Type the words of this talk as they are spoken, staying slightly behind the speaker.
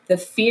the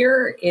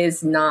fear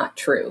is not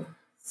true.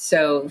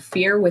 So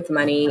fear with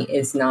money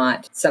is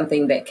not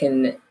something that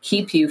can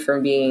keep you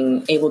from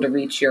being able to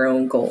reach your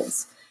own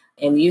goals.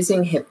 And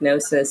using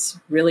hypnosis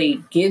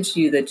really gives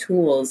you the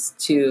tools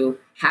to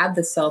have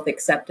the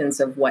self-acceptance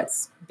of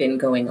what's been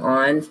going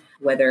on,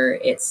 whether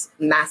it's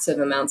massive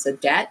amounts of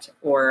debt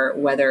or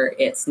whether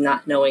it's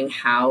not knowing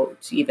how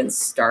to even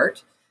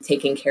start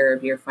taking care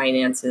of your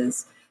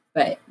finances.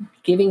 But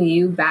giving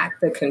you back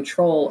the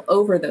control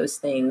over those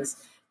things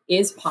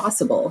is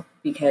possible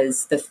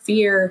because the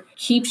fear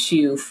keeps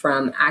you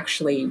from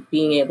actually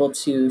being able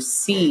to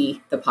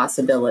see the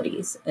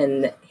possibilities.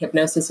 And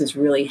hypnosis has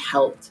really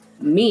helped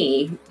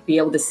me be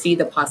able to see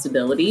the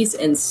possibilities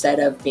instead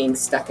of being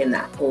stuck in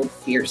that old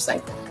fear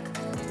cycle.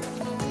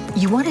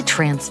 You want to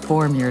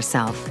transform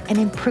yourself and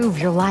improve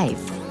your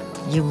life.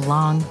 You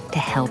long to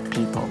help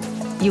people.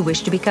 You wish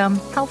to become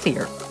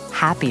healthier,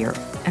 happier,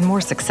 and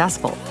more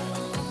successful.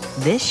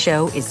 This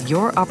show is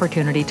your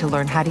opportunity to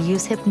learn how to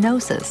use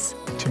hypnosis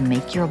to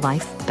make your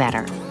life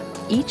better.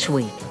 Each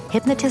week,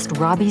 hypnotist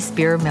Robbie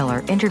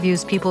Spear-Miller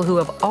interviews people who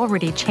have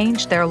already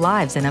changed their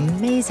lives in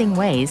amazing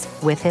ways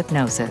with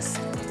hypnosis.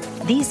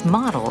 These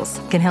models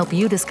can help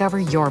you discover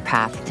your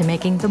path to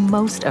making the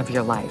most of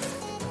your life.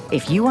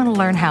 If you want to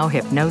learn how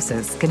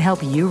hypnosis can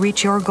help you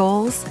reach your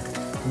goals,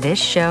 this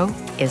show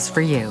is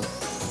for you.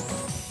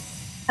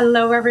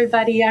 Hello,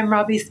 everybody. I'm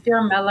Robbie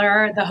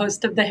Spear-Miller, the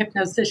host of the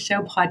Hypnosis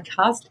Show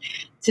podcast.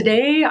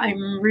 Today,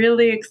 I'm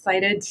really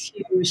excited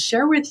to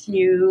share with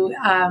you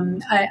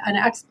an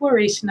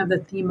exploration of the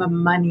theme of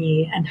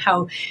money and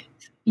how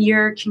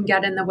fear can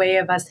get in the way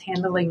of us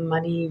handling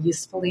money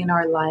usefully in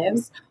our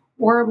lives,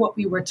 or what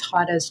we were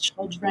taught as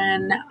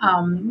children,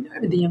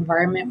 the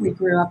environment we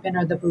grew up in,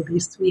 or the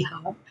beliefs we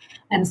have.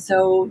 And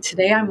so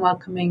today I'm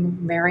welcoming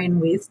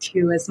Marian Wiest,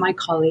 who is my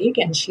colleague,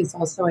 and she's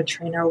also a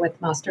trainer with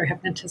Master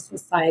Hypnotist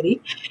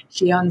Society.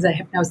 She owns a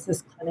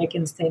hypnosis clinic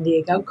in San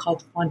Diego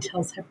called Font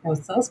Hills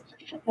Hypnosis.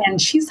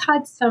 And she's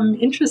had some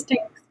interesting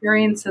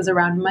experiences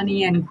around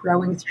money and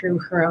growing through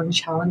her own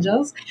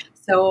challenges.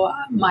 So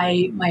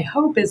my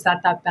hope is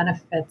that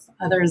benefits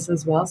others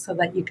as well, so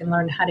that you can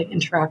learn how to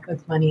interact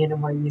with money in a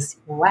more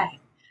useful way.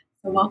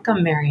 So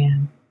welcome,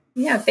 Marian.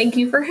 Yeah, thank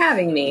you for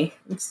having me.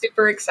 I'm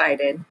super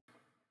excited.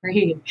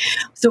 Great.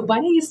 So why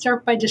don't you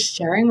start by just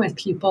sharing with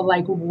people,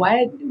 like,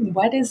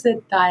 what is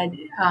it that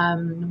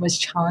was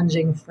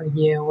challenging for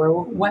you, or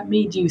what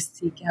made you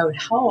seek out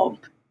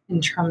help in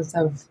terms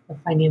of the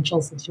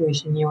financial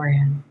situation you were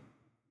in?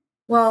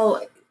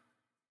 Well,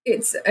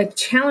 it's a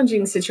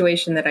challenging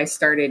situation that I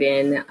started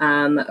in.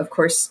 Of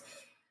course,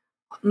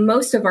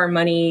 most of our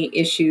money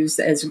issues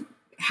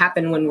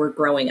happen when we're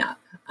growing up.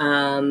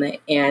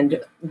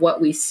 And what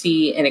we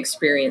see and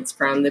experience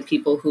from the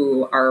people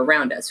who are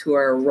around us, who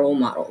are role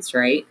models,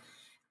 right?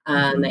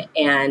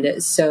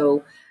 And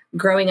so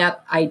growing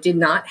up, I did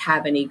not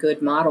have any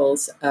good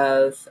models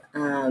of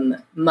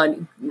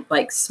money,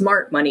 like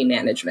smart money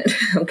management,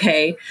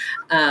 okay?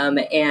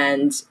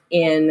 And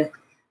in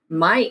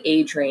my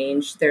age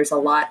range, there's a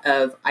lot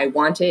of, I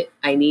want it,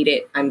 I need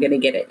it, I'm going to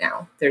get it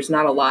now. There's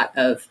not a lot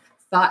of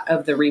thought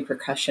of the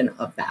repercussion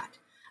of that.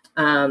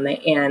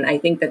 And I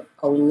think that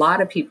a lot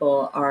of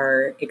people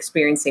are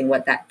experiencing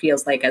what that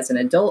feels like as an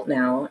adult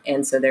now.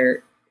 And so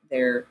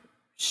they're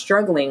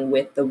struggling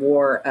with the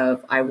war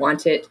of, I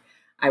want it,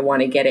 I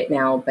want to get it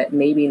now, but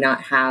maybe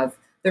not have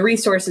the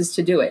resources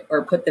to do it,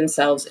 or put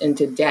themselves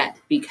into debt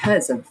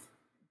because of,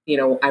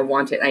 I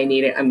want it, I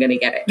need it, I'm going to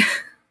get it.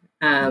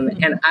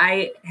 And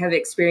I have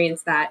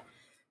experienced that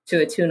to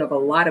a tune of a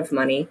lot of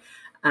money.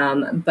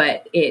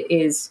 But it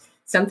is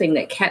something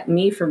that kept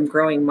me from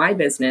growing my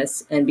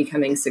business and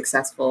becoming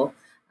successful.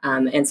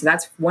 And so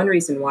that's one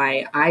reason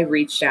why I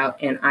reached out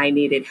and I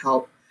needed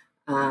help,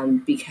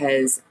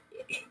 because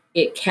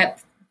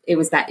it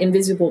was that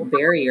invisible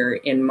barrier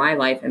in my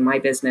life and my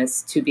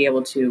business to be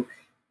able to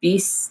be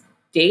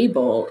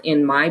stable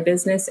in my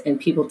business and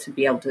people to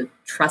be able to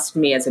trust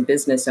me as a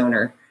business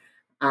owner,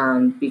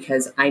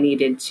 because I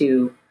needed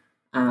to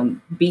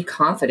be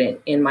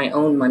confident in my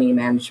own money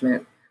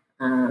management.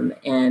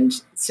 And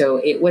so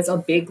it was a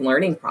big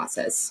learning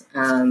process,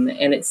 and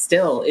it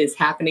still is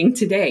happening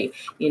today.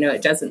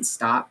 It doesn't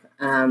stop,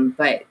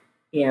 but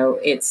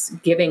it's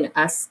giving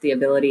us the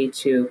ability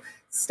to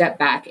step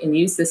back and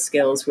use the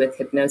skills with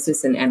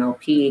hypnosis and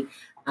NLP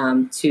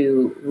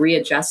to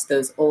readjust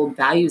those old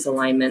values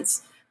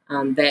alignments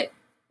that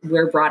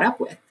we're brought up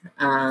with.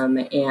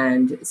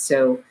 And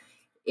so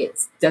it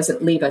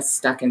doesn't leave us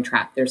stuck and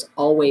trapped. There's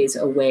always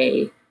a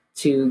way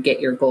to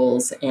get your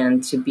goals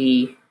and to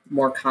be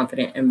more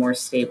confident and more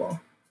stable.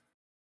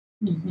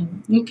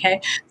 Mm-hmm.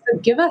 Okay. So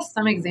give us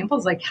some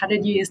examples, like how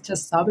did you used to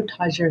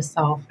sabotage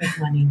yourself with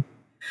money?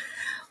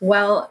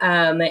 Well,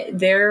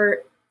 there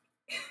are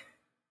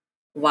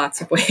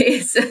lots of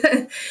ways.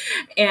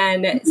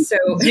 And so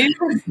juice,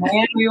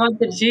 man, we want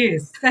the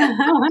juice.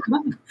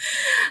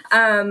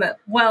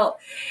 Well,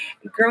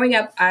 growing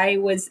up, I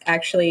was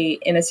actually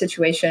in a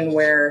situation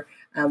where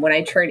When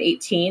I turned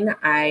 18,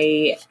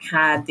 I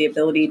had the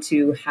ability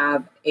to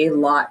have a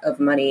lot of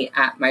money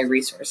at my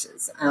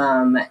resources.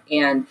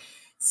 And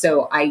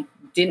so I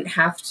didn't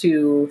have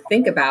to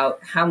think about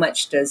how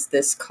much does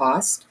this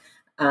cost.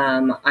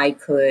 I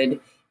could,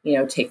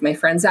 take my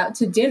friends out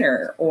to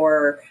dinner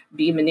or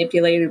be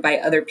manipulated by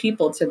other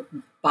people to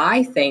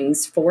buy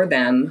things for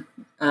them,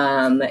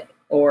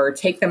 or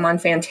take them on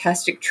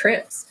fantastic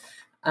trips.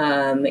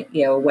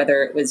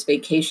 Whether it was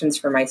vacations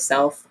for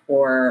myself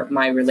or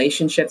my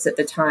relationships at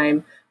the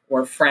time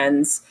or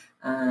friends,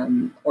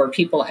 or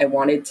people I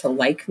wanted to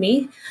like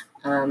me.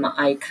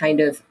 I kind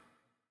of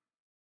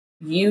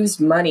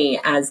used money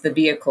as the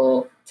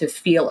vehicle to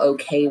feel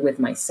okay with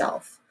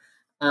myself,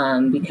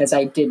 because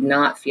I did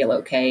not feel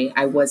okay.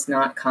 I was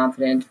not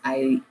confident.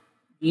 I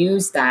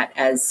used that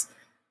as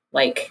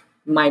like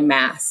my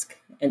mask.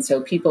 And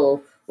so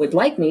people would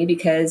like me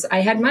because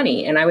I had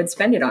money and I would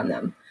spend it on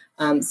them.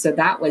 So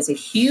that was a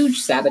huge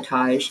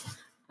sabotage.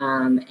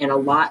 And a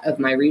lot of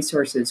my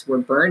resources were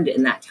burned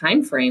in that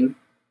time frame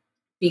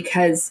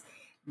because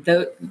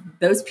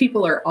those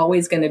people are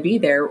always going to be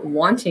there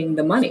wanting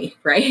the money,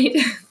 right?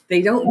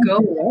 They don't go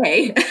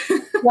away.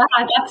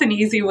 Yeah, that's an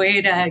easy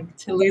way to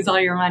lose all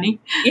your money.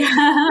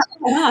 Yeah.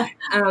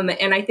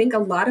 And I think a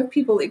lot of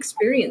people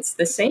experience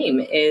the same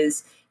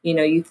is,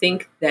 you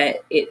think that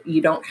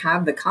you don't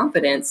have the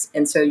confidence.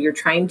 And so you're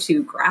trying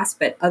to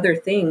grasp at other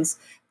things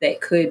that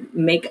could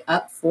make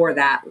up for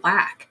that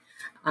lack.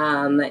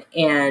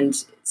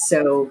 And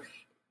so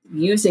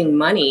using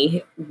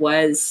money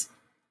was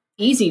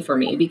easy for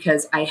me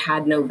because I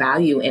had no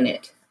value in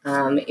it.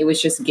 It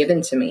was just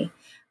given to me.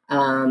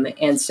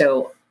 And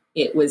so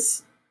it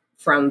was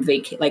from,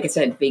 like I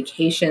said,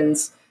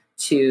 vacations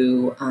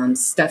to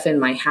stuff in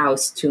my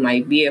house, to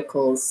my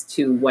vehicles,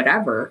 to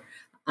whatever.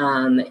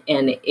 And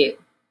it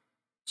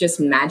just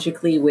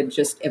magically would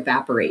just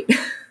evaporate.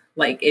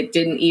 Like it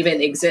didn't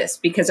even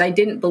exist because I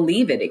didn't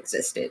believe it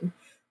existed.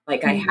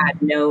 Like I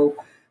had no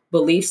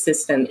belief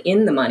system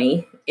in the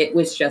money. It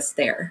was just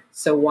there.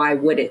 So why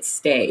would it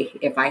stay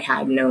if I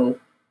had no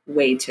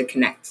way to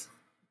connect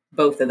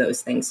both of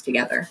those things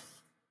together?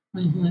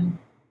 Mm-hmm.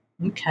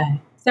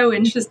 Okay. So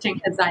interesting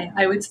because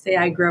I would say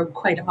I grew up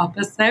quite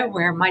opposite,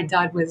 where my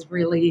dad was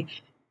really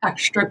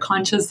extra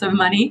conscious of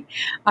money.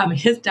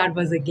 His dad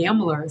was a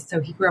gambler, so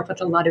he grew up with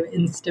a lot of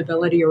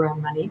instability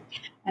around money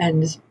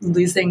and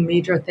losing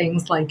major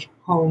things like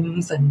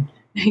homes and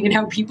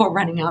people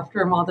running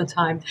after him all the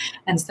time.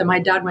 And so my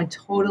dad went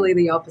totally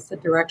the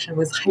opposite direction,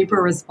 was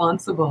hyper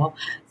responsible.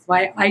 So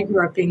I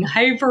grew up being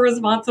hyper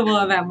responsible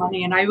about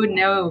money, and I would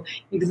know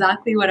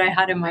exactly what I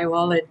had in my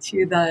wallet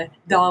to the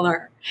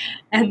dollar.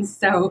 And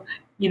so,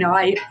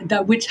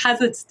 which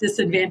has its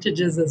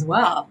disadvantages as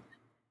well.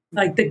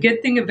 Like the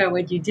good thing about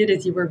what you did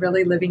is you were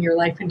really living your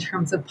life in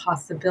terms of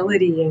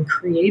possibility and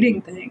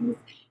creating things.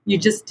 You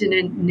just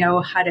didn't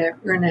know how to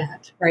earn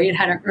it, right?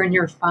 How to earn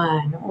your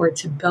fun or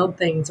to build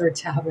things or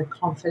to have the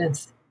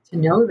confidence to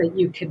know that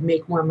you could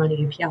make more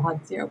money if you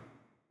had to.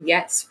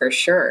 Yes, for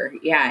sure.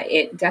 Yeah,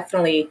 it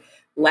definitely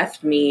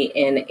left me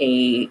in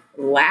a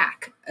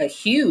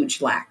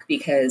huge lack,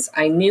 because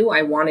I knew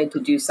I wanted to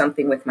do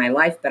something with my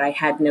life, but I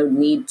had no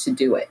need to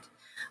do it.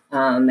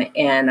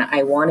 And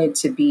I wanted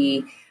to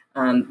be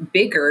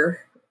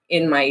bigger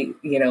in my,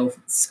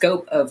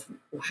 scope of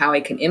how I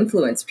can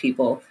influence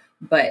people.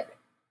 But,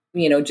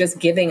 just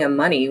giving them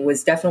money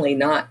was definitely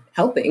not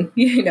helping.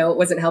 It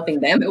wasn't helping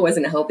them. It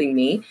wasn't helping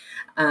me.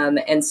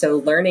 And so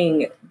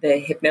learning the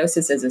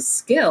hypnosis as a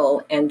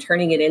skill and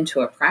turning it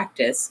into a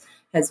practice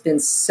has been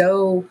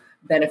so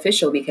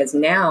beneficial, because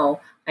now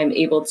I'm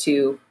able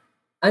to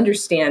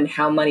understand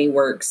how money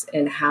works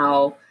and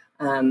how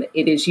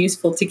it is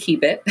useful to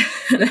keep it.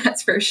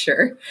 That's for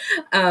sure.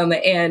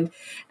 And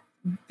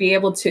be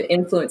able to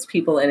influence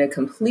people in a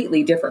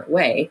completely different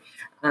way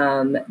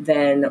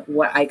than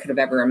what I could have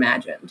ever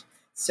imagined.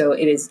 So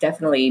it has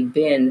definitely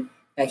been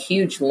a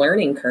huge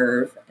learning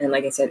curve. And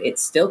like I said, it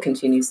still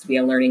continues to be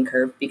a learning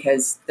curve,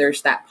 because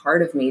there's that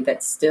part of me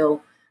that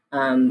still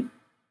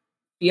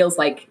feels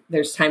like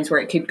there's times where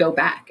it could go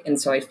back. And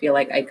so I feel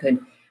like I could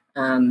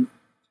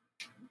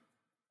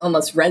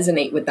almost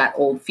resonate with that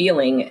old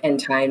feeling and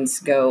times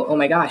go, oh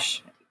my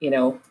gosh,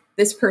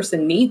 this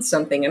person needs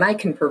something and I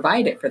can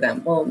provide it for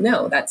them. Well,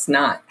 no, that's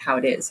not how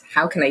it is.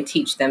 How can I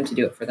teach them to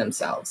do it for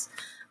themselves?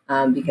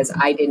 Because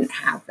I didn't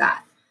have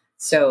that.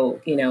 So,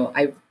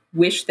 I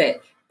wish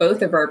that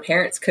both of our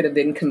parents could have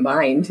been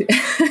combined.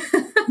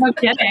 No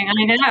kidding.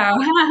 I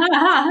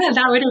know.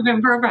 That would have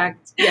been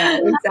perfect. Yeah,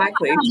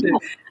 exactly.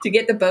 To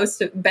get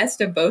the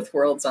best of both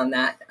worlds on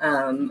that.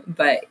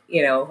 But,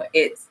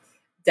 it's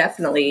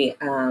definitely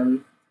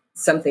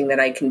something that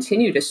I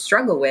continue to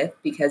struggle with,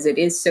 because it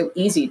is so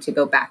easy to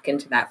go back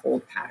into that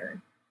old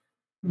pattern.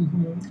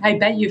 Mm-hmm. I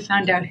bet you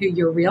found out who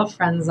your real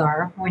friends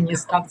are when you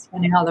stopped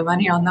spending all the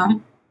money on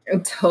them.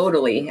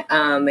 Totally.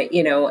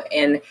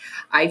 And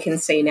I can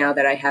say now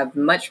that I have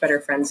much better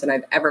friends than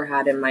I've ever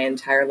had in my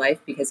entire life,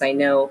 because I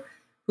know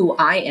who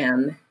I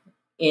am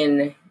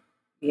in,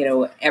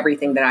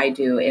 everything that I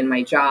do in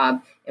my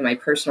job, in my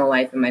personal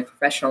life, in my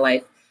professional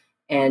life.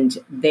 and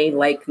they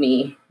like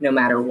me no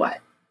matter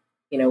what,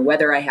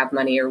 whether I have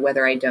money or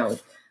whether I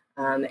don't.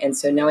 And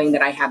so knowing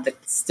that I have the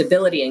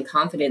stability and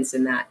confidence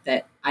in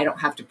that I don't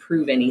have to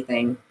prove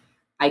anything,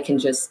 I can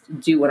just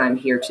do what I'm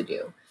here to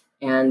do.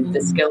 And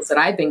the skills that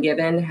I've been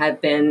given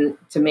have been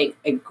to make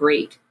a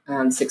great,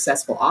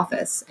 successful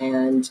office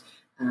and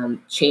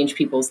change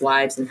people's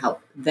lives and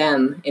help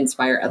them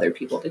inspire other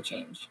people to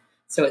change.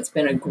 So it's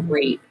been a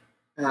great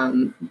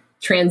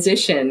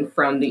transition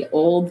from the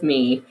old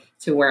me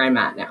to where I'm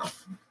at now.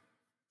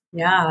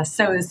 Yeah.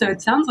 So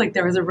it sounds like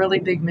there was a really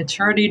big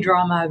maturity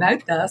drama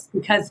about this,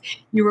 because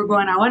you were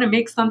going, I want to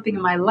make something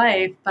in my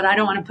life, but I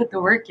don't want to put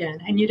the work in.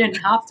 And you didn't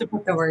have to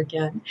put the work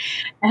in.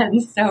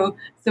 And so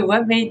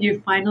what made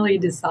you finally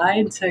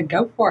decide to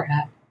go for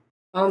it?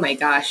 Oh my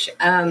gosh.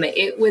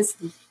 It was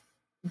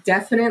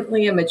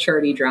definitely a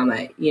maturity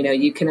drama.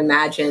 You can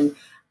imagine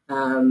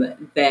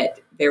that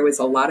there was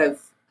a lot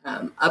of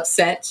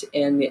upset,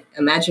 and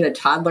imagine a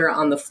toddler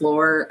on the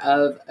floor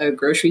of a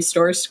grocery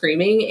store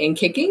screaming and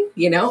kicking,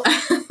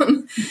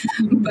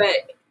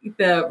 but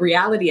the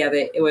reality of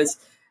it was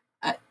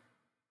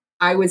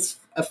I was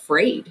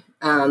afraid,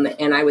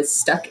 and I was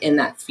stuck in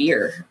that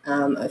fear,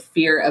 a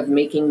fear of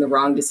making the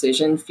wrong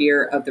decision,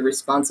 fear of the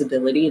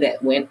responsibility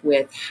that went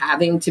with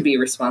having to be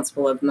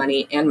responsible of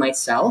money and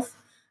myself.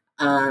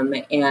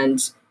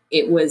 And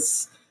it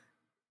was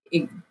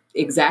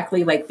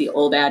exactly like the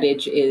old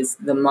adage is,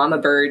 the mama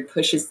bird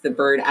pushes the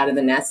bird out of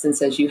the nest and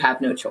says, you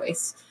have no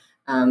choice.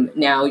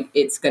 Now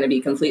it's going to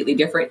be completely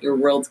different. Your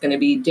world's going to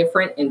be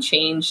different and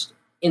changed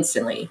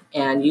instantly,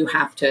 and you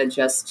have to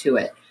adjust to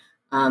it.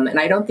 And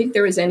I don't think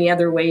there was any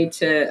other way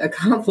to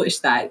accomplish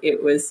that.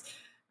 It was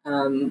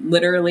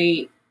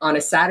literally on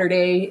a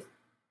Saturday,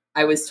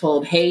 I was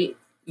told, hey,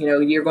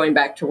 you're going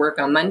back to work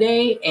on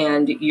Monday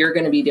and you're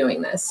going to be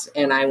doing this.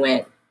 And I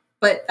went,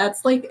 but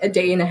that's like a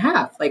day and a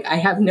half. Like, I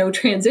have no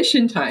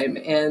transition time.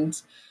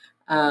 And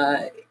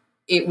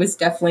it was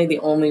definitely the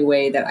only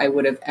way that I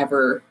would have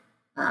ever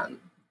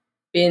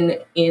been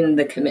in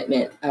the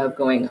commitment of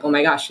going, oh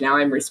my gosh, now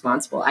I'm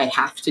responsible. I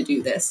have to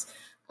do this.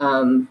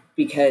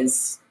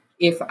 Because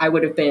if I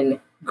would have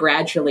been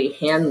gradually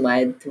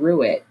hand-led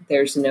through it,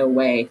 there's no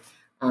way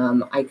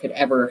I could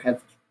ever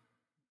have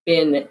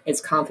been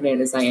as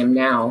confident as I am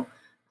now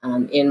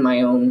in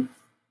my own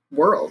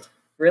world,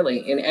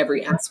 really, in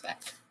every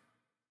aspect.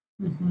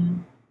 Mm-hmm.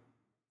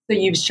 So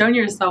you've shown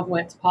yourself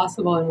what's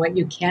possible and what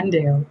you can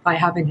do by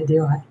having to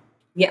do it.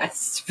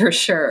 Yes, for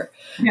sure.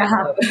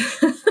 Yeah.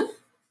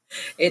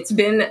 It's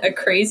been a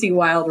crazy,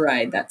 wild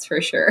ride, that's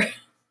for sure.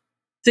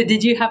 So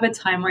did you have a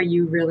time where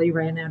you really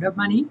ran out of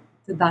money?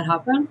 Did that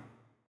happen?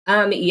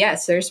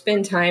 Yes, there's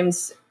been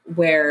times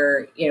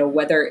where,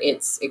 whether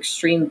it's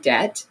extreme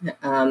debt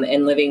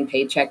and living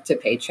paycheck to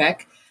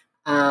paycheck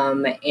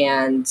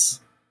and,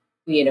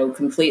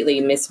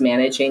 completely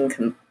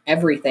mismanaging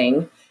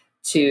everything,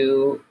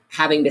 to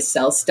having to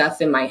sell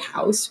stuff in my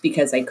house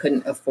because I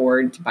couldn't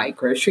afford to buy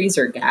groceries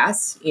or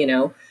gas,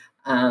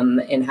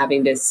 and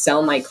having to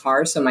sell my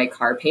car so my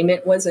car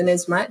payment wasn't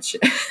as much.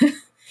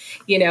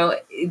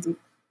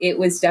 It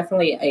was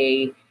definitely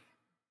a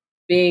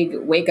big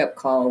wake up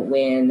call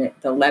when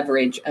the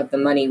leverage of the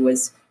money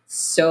was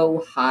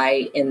so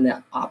high in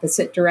the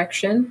opposite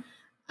direction.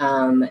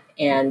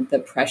 And the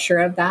pressure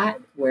of that,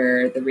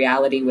 where the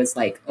reality was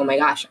like, oh my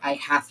gosh, I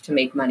have to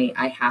make money.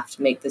 I have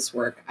to make this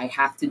work. I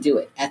have to do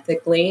it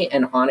ethically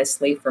and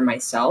honestly for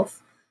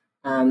myself,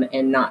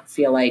 and not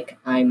feel like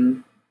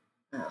I'm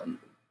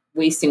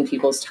wasting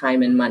people's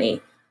time and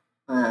money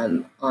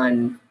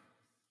on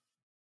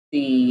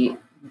the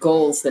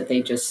goals that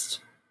they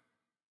just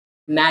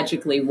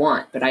magically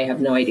want, but I have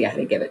no idea how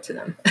to give it to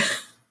them.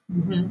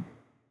 Mm-hmm.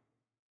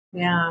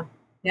 Yeah.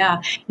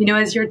 Yeah.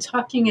 As you're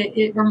talking,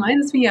 it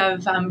reminds me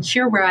of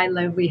here where I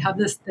live, we have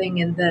this thing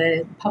in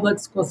the public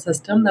school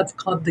system that's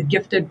called the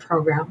gifted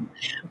program,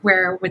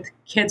 where with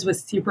kids with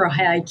super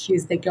high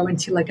IQs, they go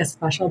into like a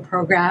special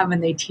program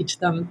and they teach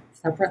them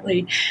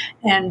separately.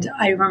 And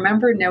I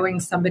remember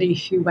knowing somebody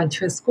who went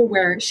to a school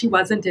where she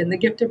wasn't in the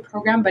gifted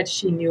program, but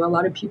she knew a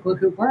lot of people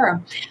who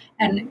were.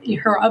 And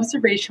her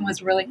observation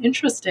was really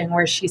interesting,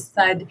 where she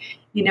said,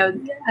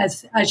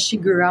 as she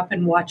grew up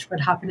and watched what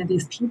happened to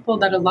these people,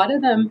 that a lot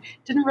of them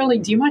didn't really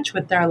do much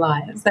with their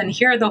lives. And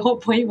here the whole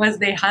point was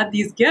they had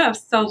these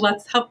gifts, so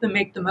let's help them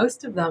make the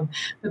most of them.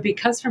 But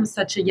because from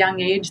such a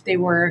young age they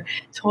were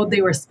told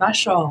they were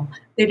special,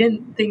 they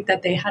didn't think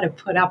that they had to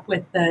put up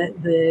with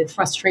the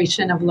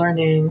frustration of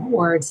learning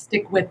or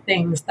stick with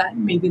things that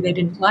maybe they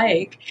didn't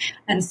like.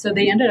 And so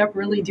they ended up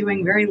really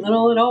doing very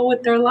little at all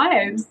with their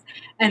lives.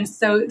 And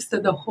so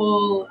the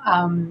whole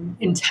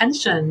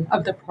intention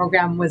of the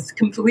program was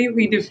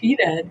completely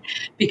defeated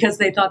because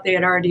they thought they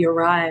had already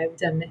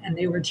arrived and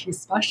they were too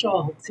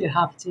special to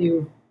have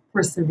to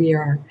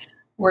persevere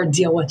or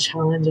deal with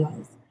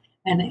challenges.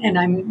 And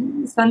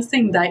I'm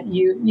sensing that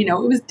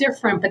it was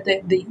different, but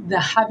the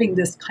having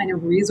this kind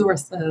of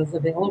resources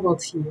available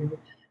to you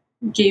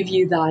gave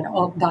you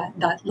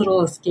that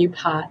little escape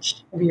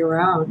hatch of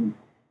your own.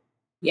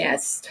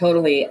 Yes,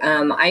 totally.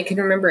 I can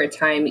remember a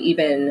time,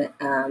 even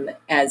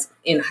as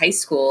in high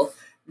school,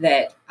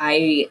 that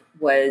I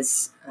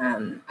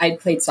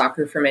played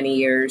soccer for many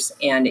years.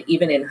 And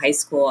even in high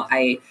school,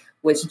 I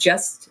was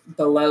just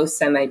below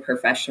semi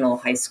professional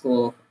high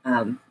school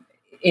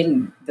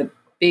in the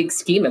big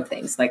scheme of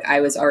things. Like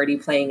I was already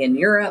playing in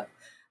Europe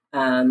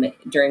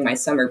during my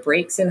summer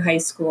breaks in high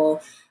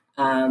school.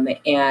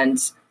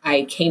 And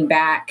I came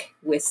back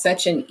with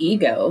such an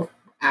ego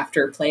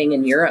after playing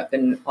in Europe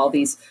and all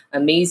these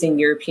amazing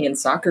European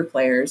soccer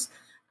players.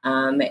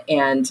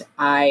 And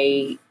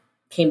I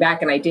came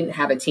back and I didn't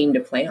have a team to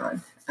play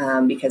on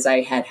because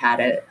I had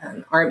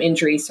an arm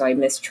injury. So I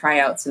missed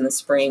tryouts in the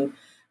spring.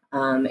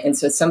 And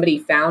so somebody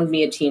found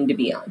me a team to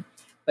be on,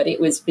 but it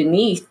was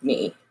beneath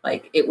me.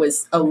 Like it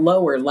was a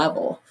lower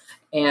level.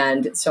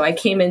 And so I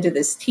came into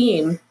this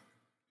team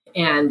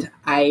and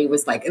I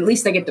was like, at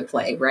least I get to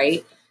play,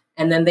 right?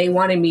 And then they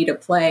wanted me to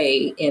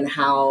play in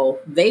how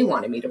they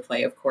wanted me to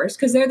play, of course,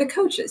 because they're the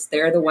coaches.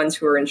 They're the ones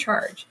who are in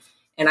charge.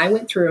 And I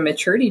went through a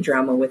maturity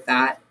drama with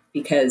that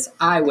because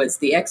I was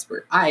the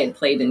expert. I had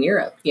played in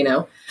Europe,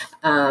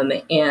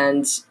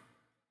 and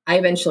I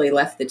eventually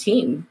left the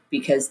team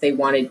because they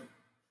wanted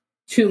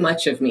too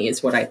much of me,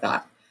 is what I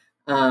thought.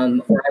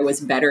 Or I was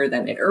better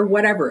than it, or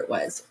whatever it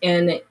was.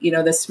 And,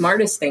 the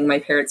smartest thing my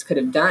parents could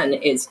have done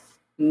is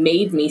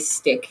made me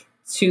stick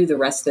to the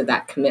rest of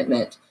that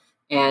commitment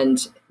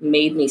and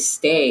made me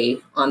stay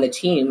on the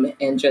team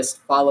and just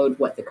followed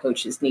what the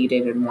coaches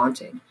needed and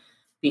wanted.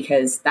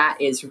 Because that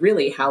is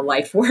really how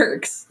life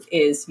works,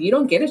 is you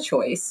don't get a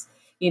choice.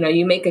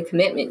 You make a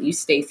commitment, you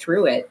stay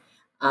through it.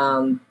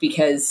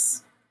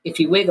 Because if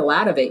you wiggle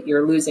out of it,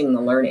 you're losing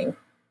the learning.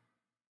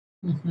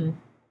 Mm-hmm.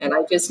 And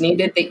I just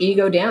needed the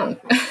ego down.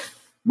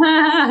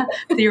 So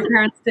your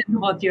parents didn't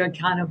hold you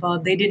accountable.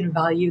 They didn't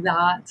value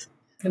that.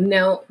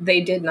 No,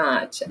 they did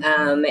not.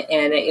 And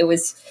it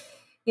was,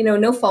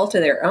 no fault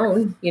of their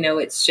own.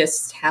 It's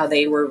just how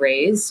they were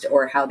raised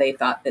or how they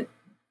thought that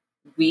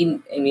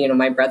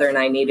my brother and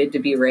I needed to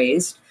be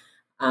raised,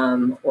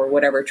 or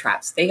whatever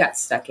traps they got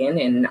stuck in.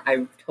 And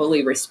I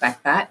totally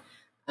respect that.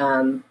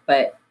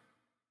 But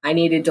I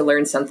needed to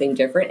learn something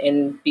different.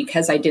 And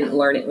because I didn't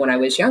learn it when I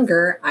was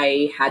younger,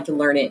 I had to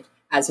learn it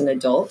as an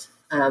adult,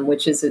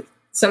 which is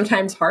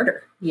sometimes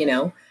harder,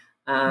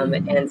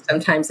 and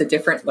sometimes a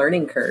different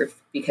learning curve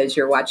because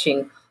you're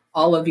watching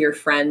all of your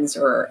friends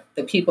or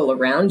the people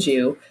around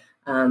you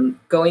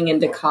going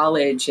into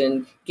college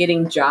and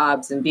getting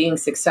jobs and being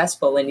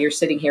successful. And you're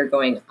sitting here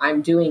going,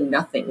 I'm doing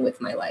nothing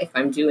with my life.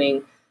 I'm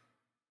doing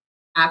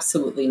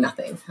absolutely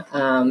nothing,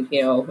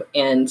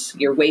 and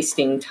you're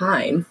wasting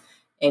time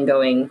and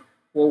going,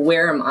 well,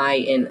 where am I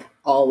in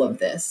all of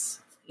this?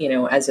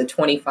 As a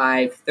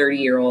 25,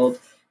 30-year-old,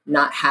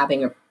 not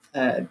having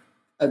a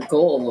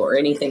goal or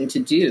anything to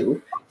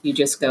do, you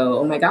just go,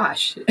 oh my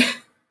gosh,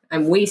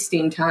 I'm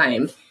wasting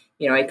time.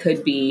 I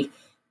could be,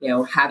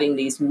 having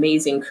these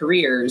amazing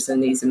careers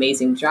and these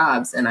amazing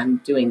jobs, and I'm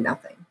doing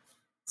nothing.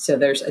 So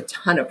there's a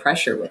ton of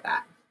pressure with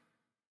that.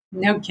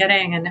 No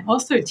kidding. And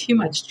also too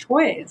much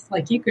choice.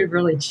 Like you could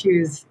really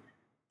choose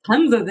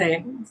tons of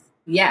things.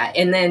 Yeah.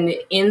 And then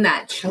in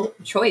that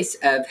choice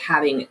of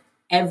having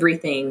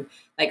everything,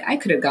 like I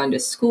could have gone to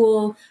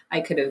school, I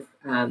could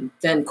have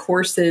done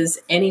courses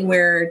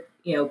anywhere,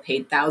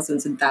 paid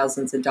thousands and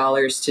thousands of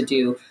dollars to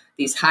do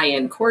these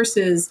high-end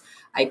courses.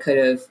 I could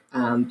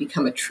have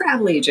become a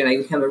travel agent. I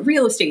become a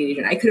real estate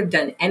agent. I could have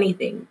done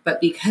anything. But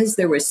because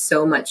there was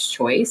so much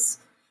choice,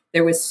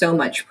 there was so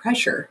much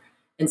pressure.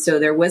 And so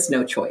there was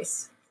no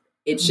choice.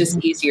 It's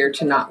just easier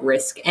to not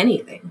risk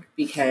anything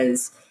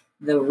because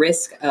the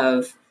risk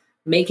of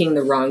making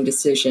the wrong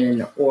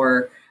decision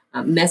or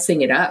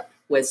messing it up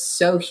was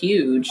so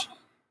huge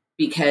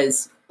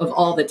because of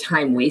all the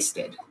time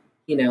wasted,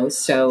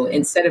 So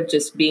instead of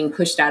just being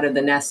pushed out of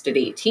the nest at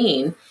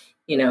 18,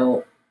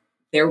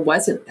 there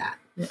wasn't that.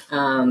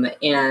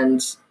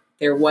 And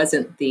there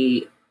wasn't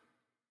the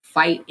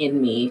fight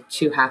in me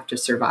to have to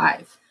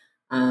survive.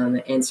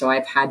 And so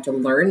I've had to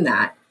learn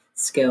that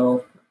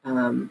skill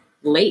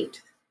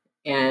late.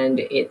 And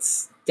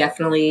it's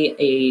definitely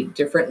a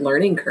different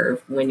learning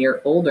curve when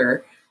you're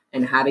older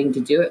and having to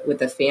do it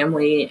with a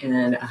family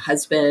and a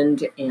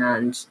husband.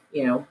 And,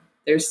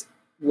 there's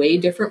way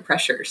different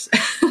pressures.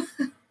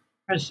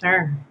 For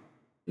sure.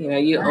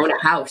 You own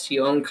a house,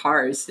 you own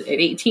cars. At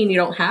 18, you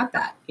don't have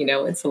that.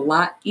 It's a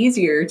lot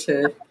easier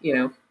to,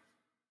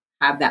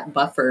 have that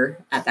buffer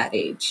at that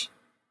age.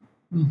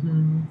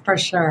 For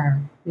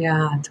sure.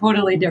 Yeah,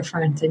 totally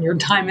different. And your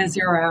time is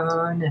your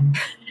own. And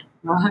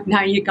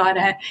now you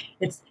gotta,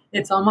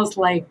 it's almost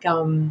like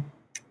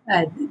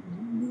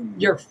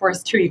you're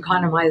forced to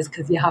economize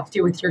because you have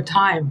to with your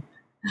time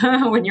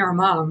when you're a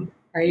mom,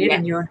 right? Yes.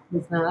 And your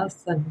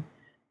business. And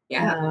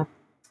yeah.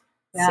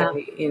 So,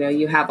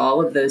 you have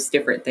all of those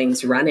different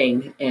things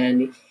running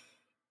and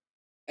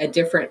a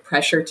different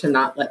pressure to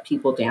not let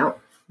people down,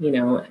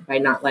 by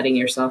not letting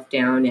yourself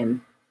down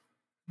and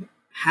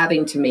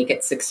having to make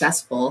it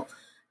successful,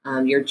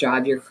 your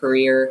job, your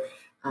career,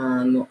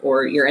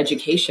 or your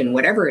education,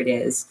 whatever it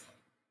is,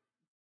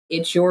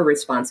 it's your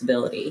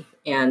responsibility.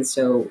 And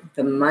so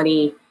the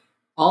money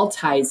all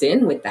ties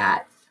in with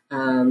that.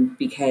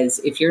 Because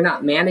if you're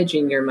not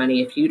managing your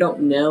money, if you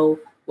don't know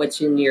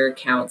what's in your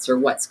accounts or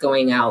what's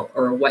going out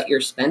or what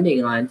you're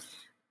spending on,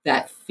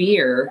 that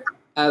fear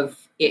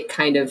of it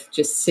kind of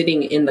just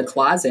sitting in the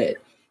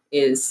closet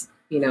is,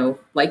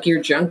 like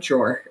your junk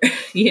drawer.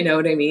 You know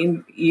what I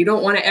mean? You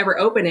don't want to ever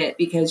open it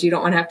because you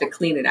don't want to have to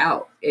clean it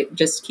out. It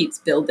just keeps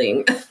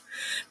building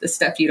the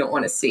stuff you don't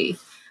want to see.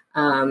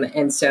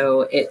 And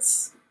so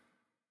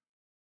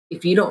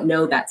if you don't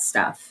know that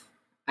stuff,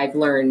 I've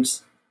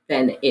learned,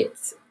 then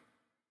it's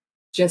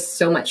just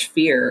so much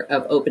fear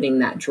of opening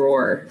that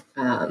drawer.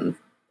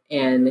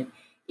 And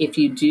if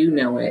you do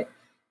know it,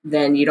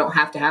 then you don't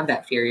have to have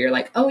that fear. You're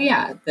like, oh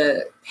yeah,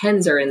 the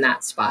pens are in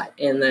that spot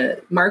and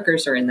the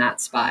markers are in that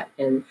spot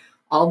and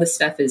all the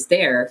stuff is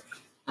there.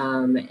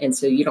 And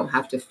so you don't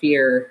have to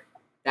fear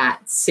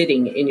that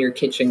sitting in your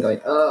kitchen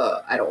going,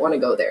 oh, I don't want to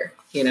go there,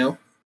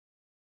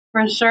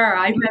 For sure.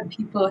 I've met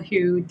people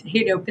who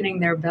hate opening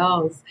their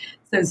bills.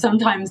 So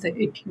sometimes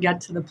it can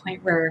get to the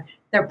point where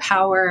their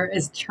power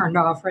is turned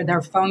off or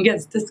their phone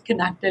gets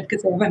disconnected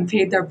because they haven't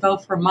paid their bill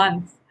for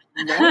months.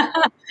 Right.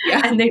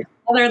 Yeah. And they'd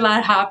rather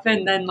that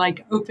happen than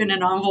like open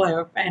an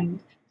envelope and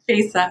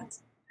face it.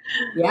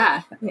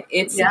 Yeah.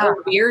 It's a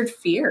weird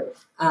fear,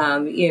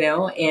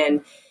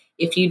 and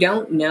if you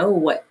don't know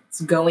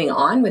what's going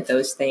on with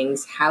those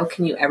things, how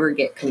can you ever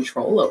get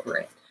control over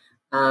it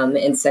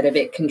instead of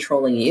it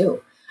controlling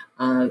you?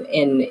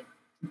 And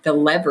the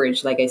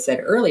leverage, like I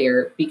said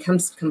earlier,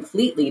 becomes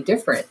completely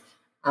different,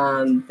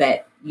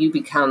 that you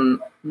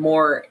become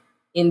more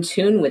in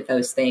tune with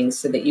those things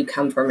so that you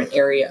come from an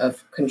area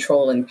of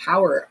control and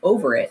power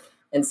over it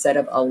instead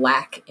of a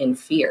lack and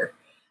fear.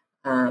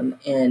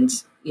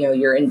 And,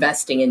 you're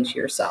investing into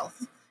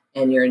yourself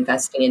and you're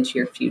investing into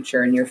your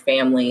future and your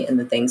family and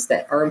the things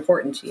that are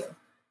important to you.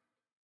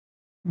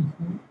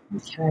 Mm-hmm.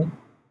 Okay.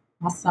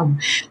 Awesome.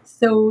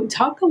 So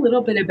talk a little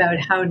bit about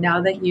how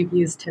now that you've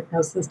used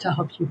hypnosis to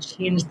help you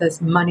change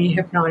this money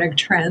hypnotic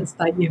trance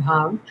that you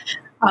have,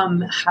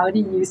 how do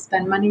you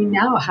spend money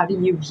now? How do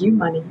you view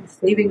money,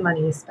 saving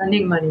money,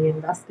 spending money,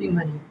 investing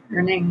money,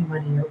 earning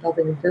money, or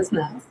building a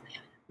business?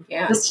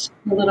 Yeah. Just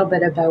a little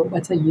bit about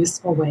what's a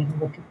useful way to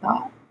look at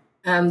that.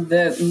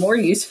 The more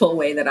useful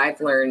way that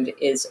I've learned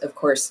is, of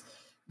course,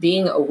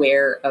 being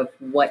aware of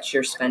what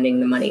you're spending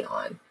the money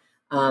on.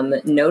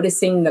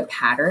 Noticing the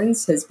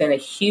patterns has been a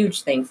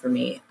huge thing for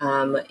me,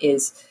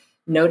 is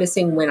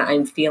noticing when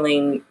I'm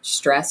feeling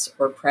stress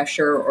or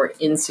pressure or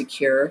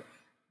insecure,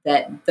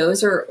 that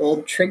those are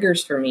old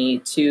triggers for me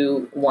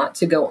to want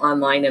to go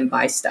online and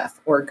buy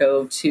stuff or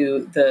go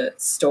to the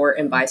store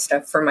and buy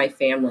stuff for my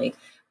family,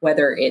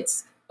 whether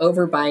it's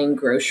overbuying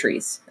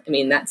groceries. I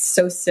mean, that's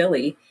so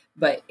silly,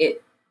 but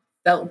it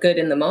felt good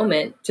in the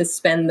moment to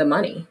spend the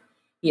money.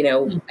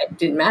 It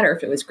didn't matter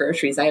if it was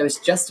groceries. I was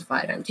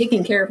justified. I'm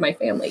taking care of my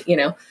family,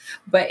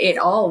 but it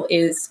all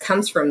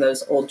comes from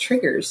those old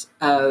triggers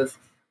of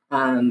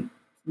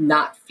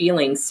not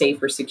feeling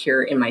safe or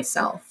secure in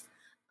myself.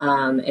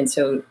 And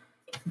so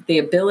the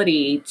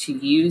ability to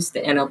use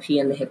the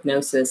NLP and the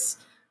hypnosis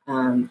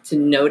to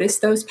notice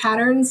those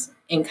patterns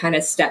and kind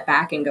of step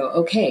back and go,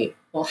 okay,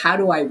 well, how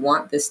do I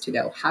want this to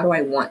go? How do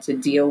I want to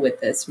deal with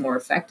this more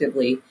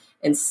effectively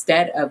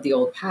instead of the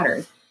old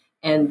pattern?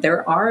 And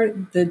there are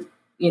the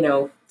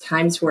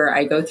times where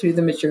I go through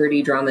the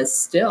maturity dramas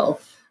still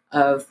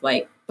of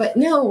like, but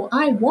no,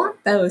 I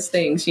want those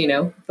things,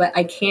 but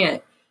I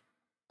can't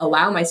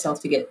allow myself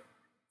to get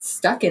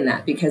stuck in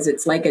that because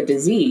it's like a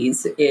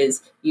disease.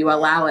 Is you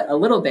allow it a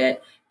little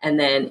bit and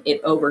then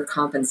it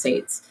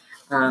overcompensates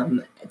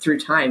through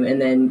time. And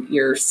then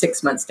you're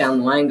 6 months down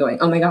the line going,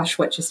 oh my gosh,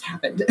 what just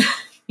happened?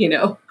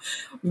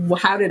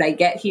 How did I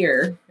get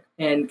here?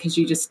 And because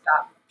you just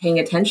stop paying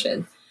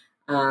attention.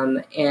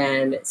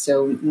 And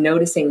so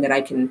noticing that I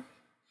can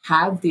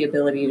have the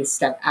ability to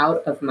step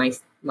out of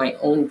my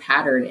own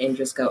pattern and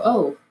just go,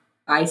 oh,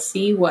 I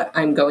see what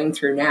I'm going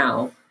through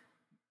now.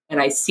 And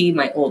I see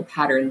my old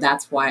pattern.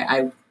 That's why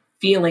I'm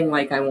feeling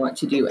like I want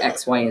to do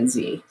X, Y, and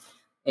Z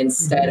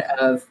instead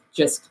of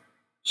just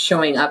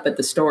showing up at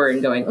the store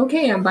and going,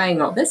 okay, I'm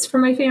buying all this for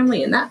my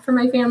family and that for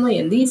my family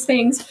and these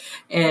things.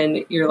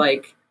 And you're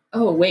like,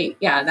 oh, wait,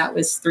 yeah, that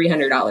was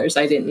 $300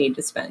 I didn't need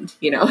to spend,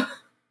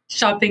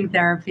 Shopping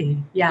therapy.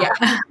 Yeah.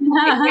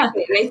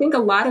 Exactly. And I think a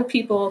lot of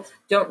people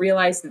don't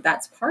realize that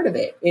that's part of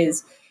it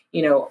is,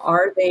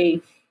 are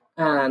they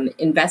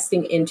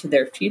investing into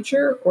their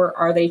future or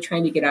are they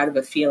trying to get out of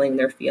a feeling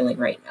they're feeling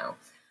right now?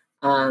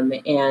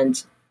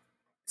 And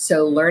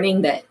so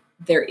learning that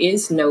there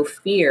is no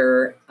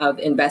fear of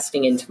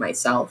investing into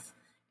myself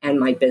and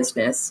my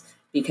business,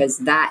 because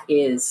that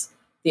is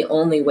the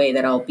only way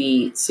that I'll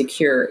be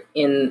secure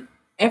in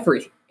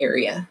every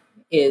area,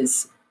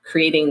 is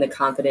creating the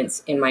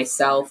confidence in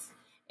myself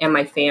and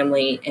my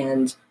family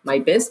and my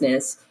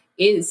business,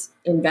 is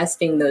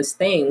investing those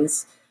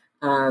things,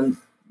 the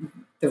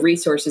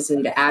resources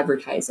into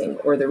advertising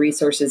or the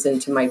resources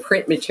into my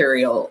print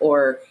material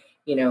or,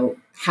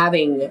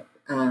 having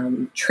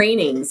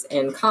trainings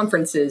and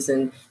conferences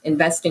and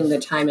investing the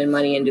time and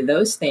money into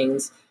those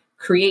things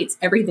creates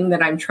everything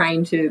that I'm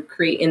trying to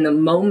create in the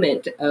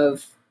moment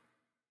of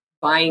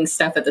buying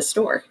stuff at the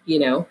store,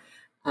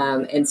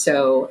 and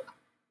so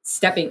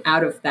stepping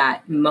out of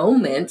that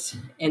moment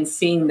and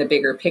seeing the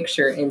bigger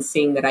picture and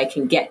seeing that I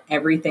can get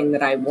everything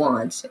that I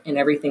want and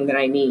everything that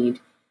I need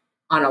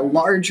on a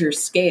larger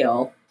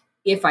scale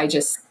if I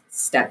just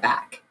step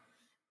back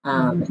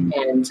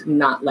and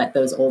not let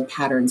those old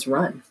patterns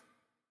run.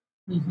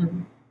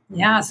 Mm-hmm.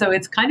 Yeah, so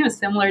it's kind of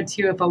similar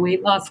to if a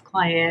weight loss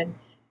client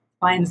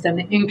finds an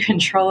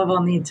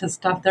uncontrollable need to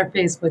stuff their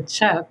face with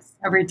chips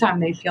every time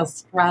they feel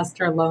stressed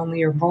or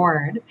lonely or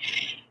bored.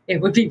 It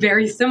would be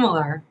very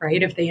similar,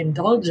 right? If they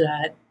indulge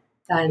it,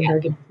 then they're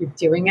going to keep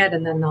doing it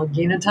and then they'll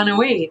gain a ton of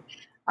weight.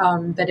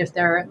 But if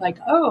they're like,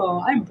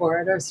 oh, I'm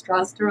bored or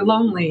stressed or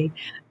lonely,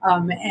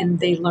 and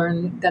they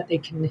learn that they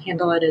can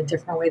handle it a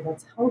different way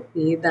that's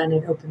healthy, then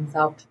it opens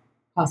up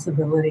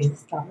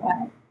possibilities that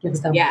way, gives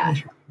them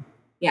control.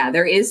 Yeah,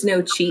 there is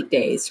no cheat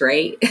days,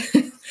 right?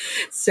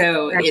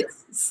 So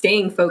it's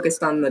staying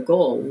focused on the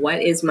goal.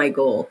 What is my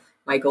goal?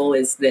 My goal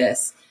is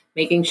this,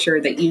 making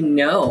sure that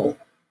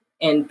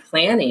and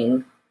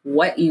planning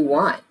what you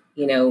want.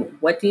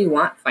 What do you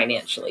want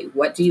financially?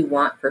 What do you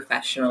want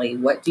professionally?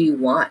 What do you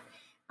want?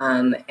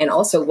 And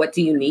also, what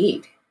do you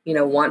need?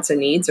 Wants and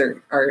needs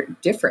are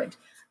different.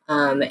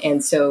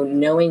 And so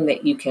knowing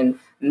that you can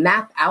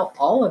map out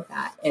all of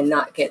that and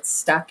not get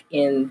stuck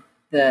in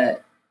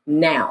the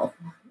now.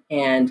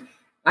 And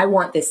I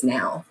want this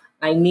now.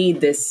 I need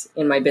this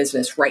in my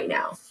business right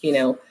now.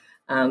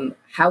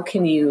 How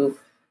can you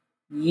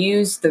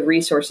use the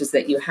resources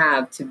that you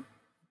have to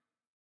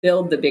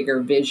build the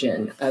bigger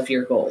vision of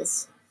your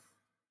goals?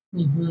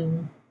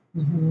 Mm-hmm.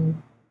 Mm-hmm.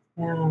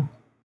 Yeah.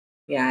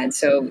 Yeah. And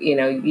so,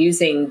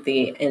 using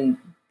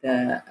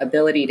the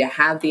ability to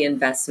have the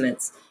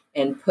investments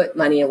and put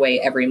money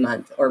away every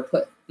month or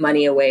put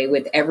money away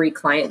with every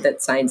client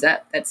that signs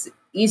up, that's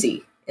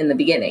easy in the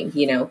beginning.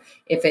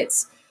 If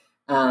it's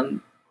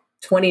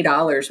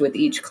 $20 with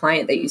each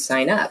client that you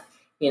sign up,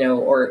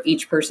 or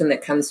each person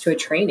that comes to a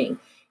training,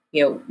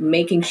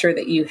 making sure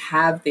that you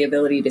have the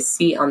ability to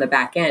see on the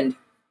back end,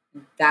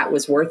 that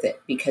was worth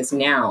it because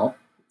now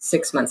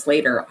 6 months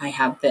later, I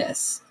have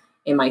this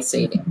in my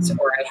savings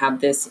or I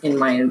have this in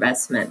my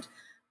investment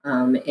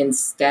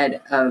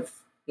instead of,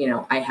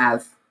 I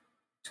have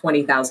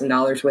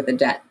 $20,000 worth of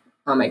debt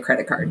on my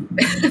credit card.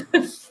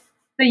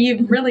 So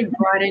you've really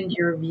broadened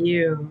your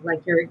view,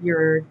 like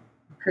your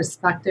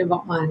perspective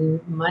on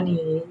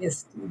money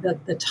is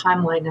the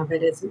timeline of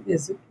it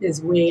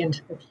is way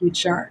into the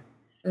future.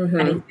 Mm-hmm.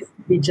 And it used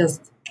to be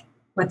just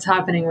what's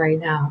happening right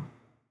now.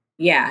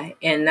 Yeah.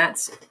 And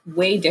that's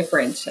way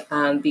different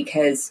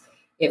because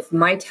if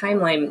my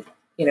timeline,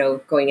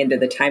 going into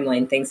the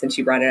timeline thing, since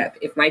you brought it up,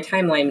 if my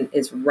timeline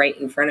is right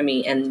in front of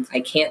me and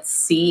I can't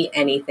see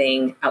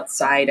anything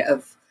outside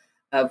of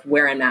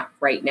where I'm at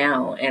right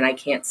now, and I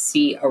can't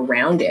see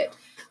around it,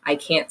 I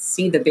can't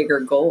see the bigger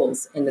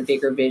goals and the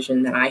bigger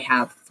vision that I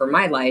have for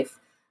my life.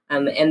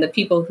 And the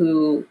people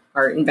who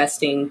are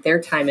investing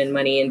their time and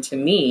money into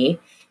me,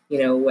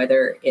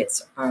 whether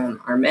it's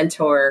our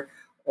mentor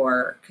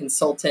or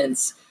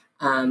consultants,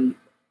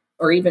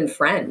 or even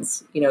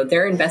friends,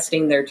 they're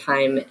investing their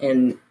time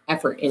and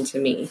effort into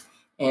me.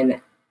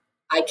 And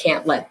I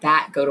can't let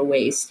that go to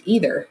waste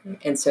either.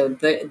 And so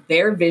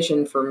their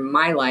vision for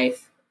my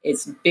life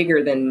is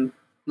bigger than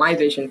my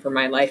vision for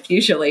my life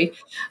usually.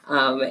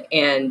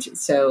 And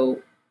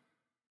so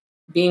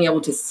being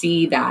able to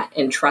see that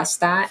and trust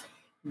that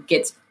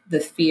gets the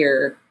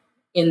fear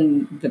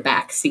in the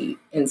back seat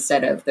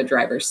instead of the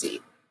driver's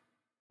seat.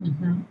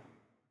 Mm-hmm.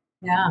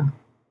 Yeah.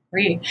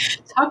 Great.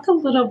 Talk a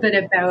little bit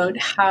about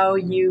how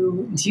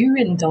you do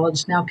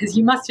indulge now, because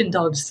you must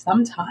indulge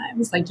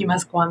sometimes, like you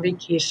must go on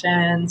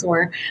vacations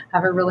or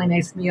have a really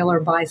nice meal or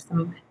buy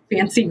some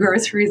fancy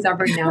groceries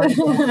every now and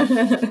then.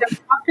 So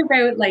talk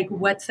about like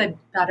what's a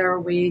better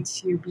way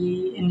to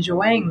be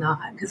enjoying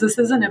that, because this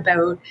isn't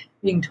about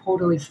being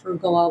totally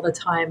frugal all the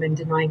time and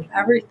denying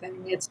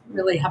everything. It's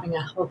really having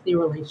a healthy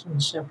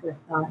relationship with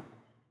that,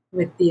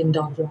 with the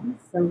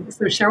indulgence.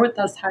 So share with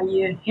us how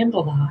you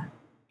handle that.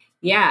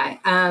 Yeah,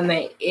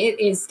 it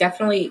is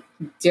definitely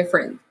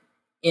different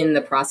in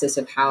the process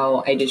of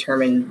how I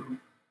determine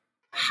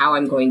how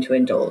I'm going to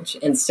indulge.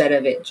 Instead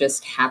of it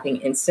just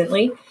happening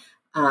instantly,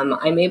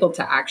 I'm able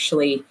to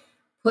actually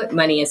put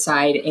money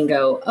aside and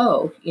go,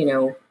 oh,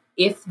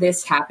 if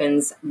this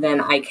happens, then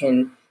I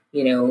can,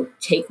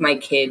 take my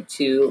kid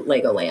to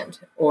Legoland.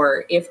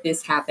 Or if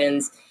this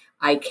happens,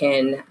 I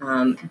can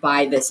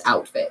buy this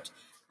outfit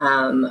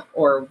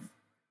or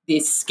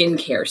this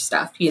skincare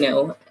stuff,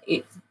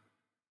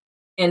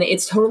 and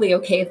it's totally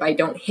okay if I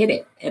don't hit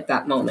it at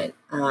that moment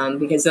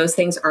because those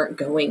things aren't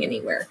going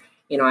anywhere.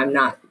 I'm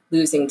not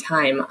losing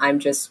time. I'm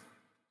just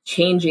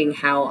changing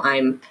how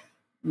I'm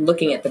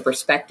looking at the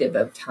perspective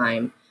of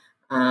time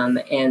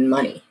and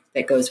money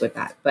that goes with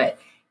that. But,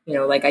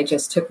 like I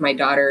just took my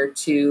daughter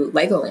to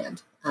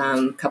Legoland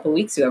a couple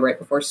weeks ago, right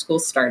before school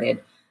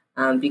started.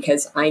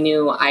 because I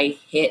knew I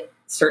hit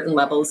certain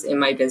levels in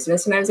my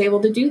business and I was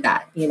able to do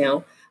that,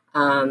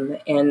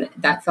 and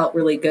that felt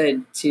really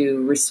good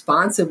to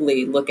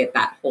responsibly look at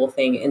that whole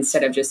thing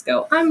instead of just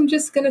go, I'm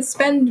just going to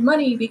spend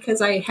money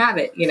because I have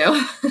it,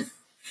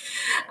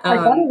 I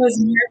thought it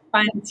was more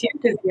fun too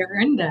because you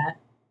earned it.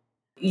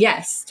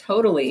 Yes,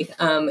 totally.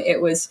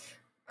 It was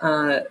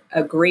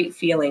a great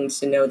feeling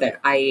to know that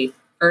I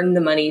earned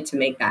the money to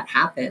make that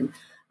happen,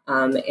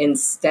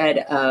 instead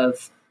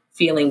of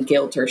feeling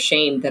guilt or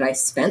shame that I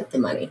spent the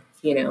money.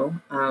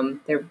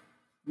 There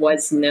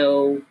was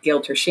no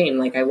guilt or shame.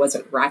 Like I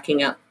wasn't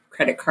racking up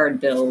credit card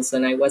bills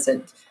and I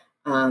wasn't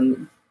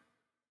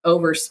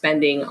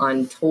overspending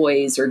on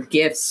toys or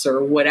gifts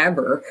or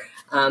whatever.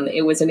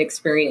 It was an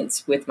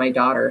experience with my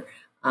daughter.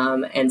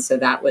 And so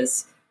that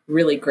was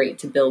really great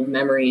to build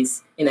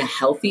memories in a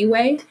healthy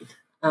way.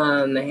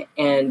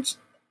 And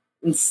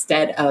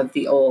instead of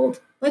the old,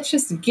 let's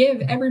just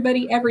give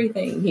everybody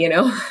everything,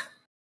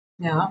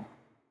 Yeah.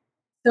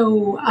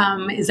 So,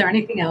 is there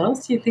anything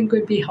else you think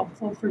would be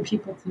helpful for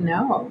people to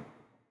know?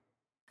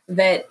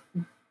 That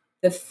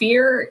the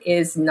fear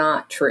is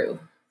not true.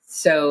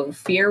 So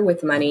fear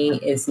with money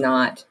is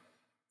not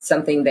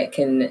something that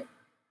can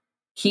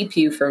keep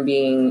you from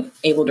being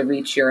able to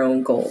reach your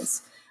own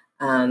goals.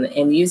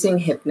 And using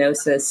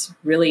hypnosis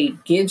really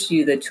gives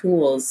you the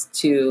tools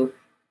to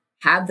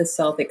have the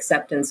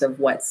self-acceptance of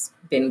what's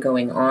been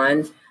going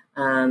on,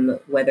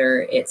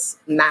 whether it's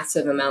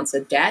massive amounts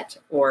of debt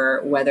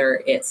or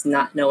whether it's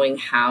not knowing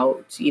how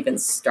to even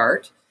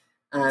start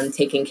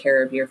taking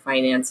care of your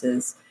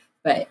finances.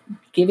 But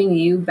giving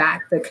you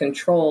back the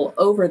control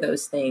over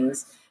those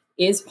things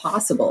is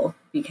possible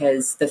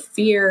because the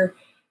fear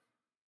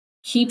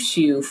keeps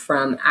you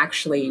from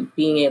actually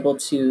being able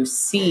to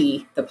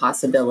see the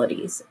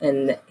possibilities.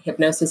 And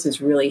hypnosis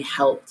has really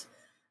helped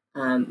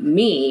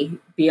me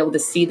be able to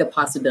see the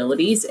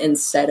possibilities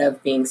instead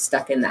of being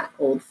stuck in that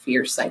old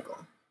fear cycle.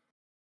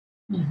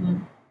 Mm-hmm.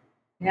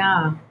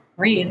 Yeah,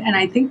 great. And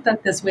I think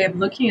that this way of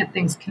looking at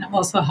things can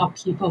also help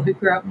people who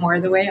grew up more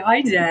the way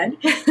I did,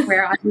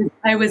 where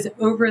I was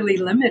overly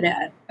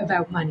limited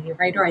about money,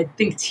 right? Or I'd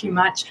think too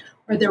much,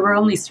 or there were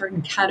only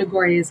certain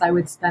categories I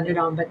would spend it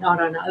on, but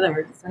not on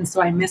others. And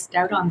so I missed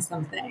out on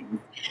some things.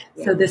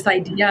 Yeah. So this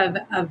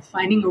idea of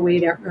finding a way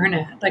to earn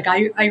it, like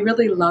I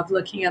really love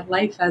looking at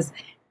life as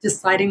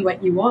deciding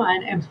what you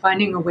want and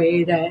finding a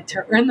way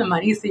to earn the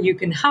money so you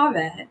can have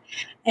it,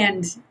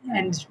 and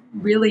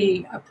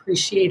really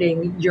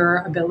appreciating your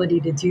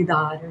ability to do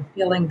that and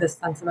feeling this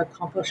sense of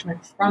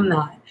accomplishment from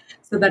that,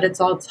 so that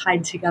it's all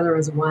tied together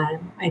as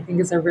one, I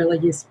think is a really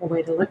useful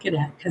way to look at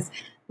it. Because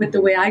with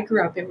the way I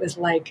grew up, it was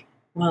like,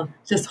 well,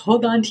 just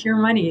hold on to your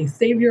money,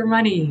 save your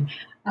money.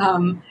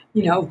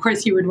 Of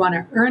course you would want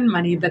to earn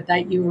money, but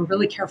that you were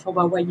really careful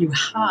about what you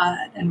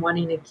had and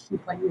wanting to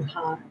keep what you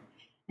had,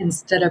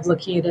 instead of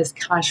looking at it as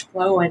cash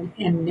flow and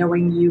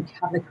knowing you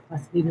have the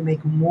capacity to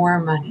make more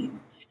money,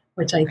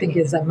 which I think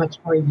is a much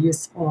more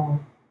useful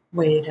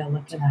way to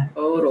look at it.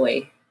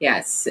 Totally.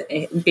 Yes.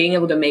 Being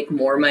able to make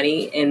more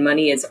money, and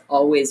money has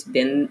always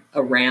been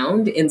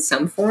around in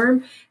some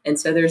form. And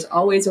so there's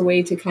always a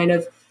way to kind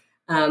of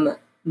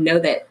know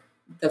that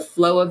the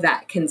flow of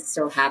that can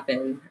still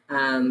happen,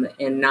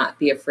 and not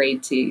be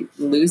afraid to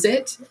lose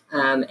it,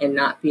 and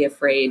not be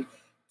afraid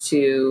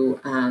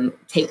to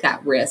take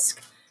that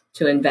risk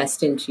to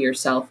invest into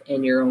yourself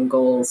and your own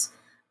goals,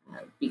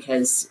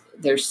 because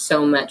there's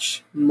so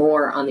much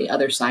more on the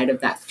other side of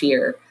that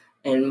fear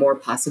and more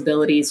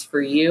possibilities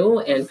for you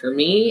and for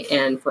me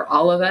and for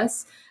all of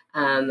us,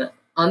 on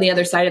the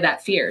other side of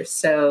that fear.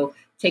 So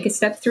take a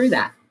step through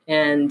that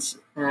and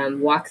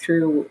walk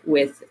through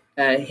with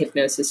a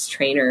hypnosis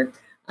trainer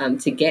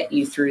to get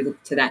you through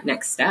to that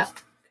next step,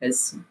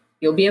 because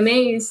you'll be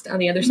amazed on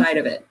the other side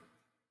of it.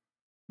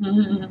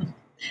 Mm-hmm.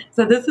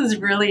 So this is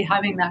really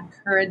having that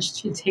courage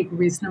to take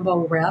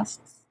reasonable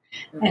risks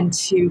and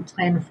to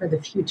plan for the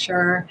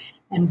future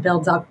and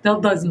build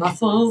those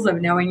muscles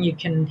of knowing you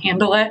can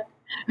handle it,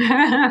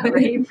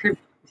 right? Prove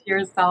to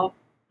yourself.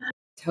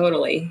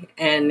 Totally.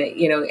 And,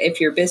 if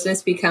your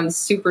business becomes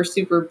super,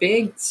 super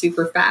big,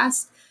 super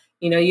fast,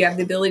 you have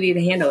the ability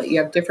to handle it.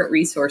 You have different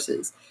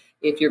resources.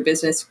 If your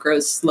business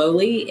grows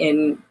slowly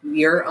in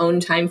your own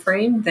time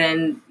frame,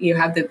 then you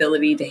have the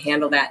ability to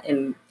handle that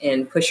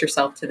and push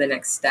yourself to the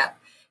next step.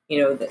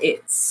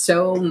 It's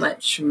so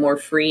much more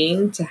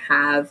freeing to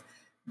have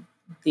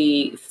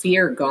the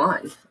fear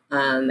gone,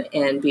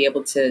 and be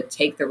able to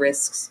take the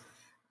risks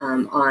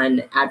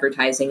on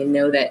advertising and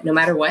know that no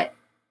matter what,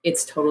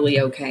 it's totally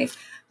okay.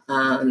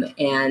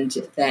 And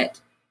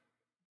that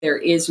there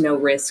is no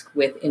risk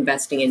with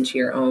investing into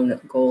your own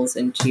goals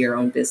and to your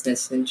own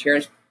business and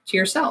to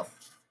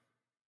yourself.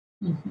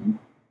 Mm-hmm.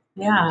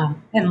 Yeah.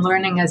 And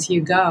learning as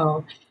you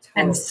go.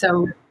 And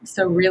so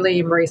really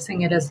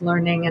embracing it as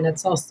learning. And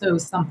it's also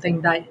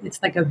something that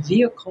it's like a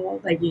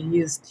vehicle that you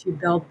use to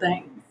build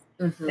things.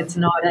 Mm-hmm. It's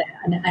not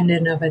an end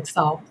in of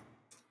itself.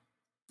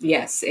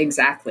 Yes,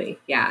 exactly.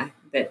 Yeah.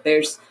 That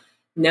there's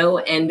no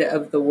end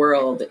of the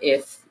world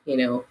if,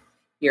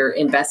 your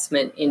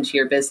investment into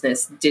your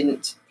business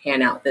didn't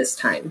pan out this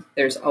time.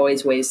 There's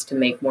always ways to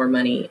make more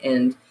money.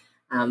 And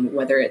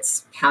whether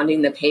it's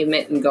pounding the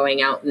pavement and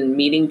going out and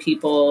meeting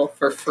people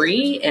for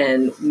free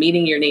and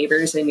meeting your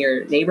neighbors in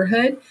your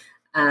neighborhood,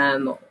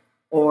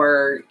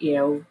 or,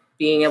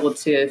 being able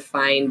to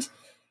find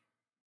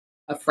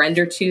a friend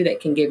or two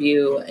that can give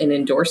you an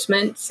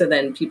endorsement. So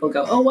then people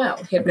go, oh, wow,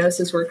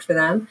 hypnosis worked for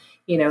them.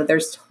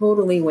 There's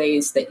totally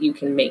ways that you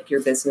can make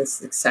your business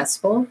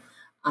successful,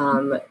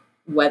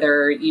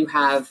 whether you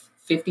have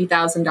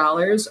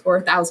 $50,000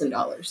 or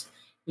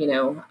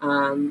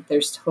 $1,000.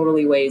 There's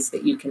totally ways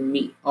that you can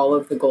meet all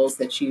of the goals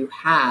that you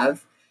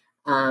have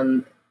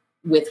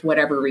with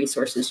whatever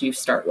resources you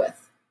start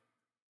with.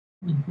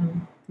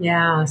 Mm-hmm.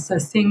 Yeah. So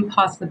seeing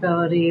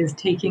possibilities,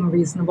 taking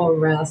reasonable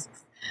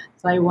risks.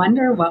 So I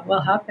wonder what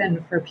will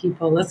happen for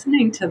people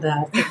listening to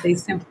this if they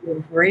simply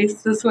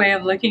embrace this way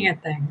of looking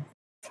at things.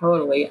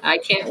 Totally. I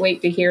can't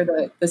wait to hear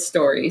the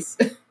stories.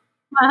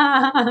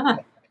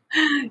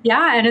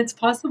 Yeah, and it's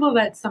possible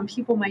that some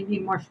people might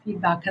need more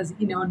feedback because,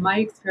 in my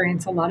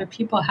experience, a lot of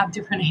people have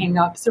different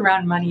hangups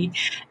around money.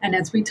 And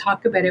as we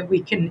talk about it,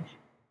 we can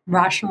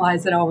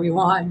rationalize it all we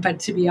want, but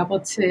to be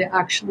able to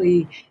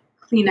actually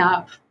clean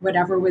up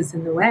whatever was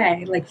in the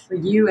way. Like for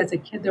you as a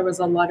kid, there was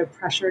a lot of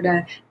pressure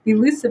to be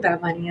loose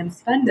about money and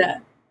spend it,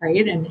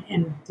 right?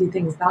 And do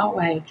things that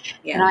way.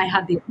 Yeah. And I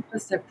had the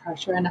opposite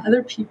pressure, and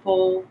other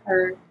people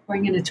are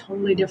going in a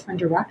totally different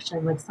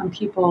direction. Like some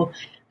people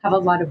have a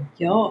lot of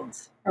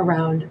guilt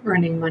around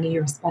earning money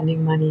or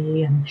spending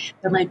money, and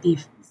there might be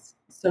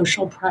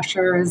social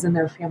pressures in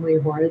their family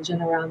of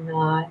origin around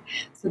that.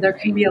 So there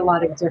can be a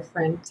lot of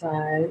different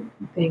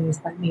things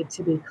that need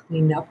to be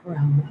cleaned up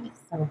around this.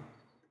 So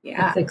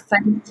it's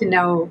exciting to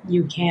know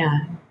you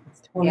can.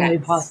 It's totally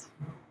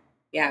possible.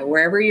 Yeah,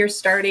 wherever you're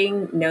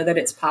starting, know that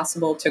it's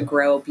possible to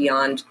grow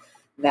beyond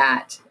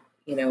that.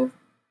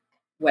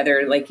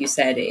 Whether, like you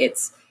said,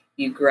 it's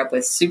you grew up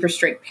with super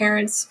strict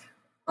parents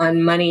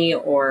on money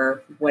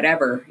or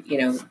whatever,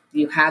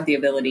 you have the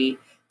ability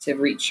to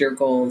reach your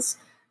goals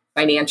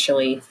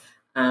financially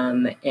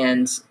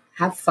and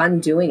have fun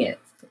doing it.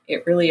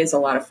 It really is a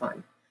lot of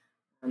fun.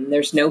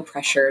 There's no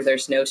pressure,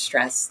 there's no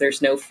stress, there's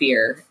no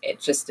fear.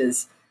 It just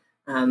is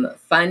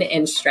fun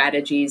and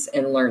strategies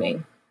and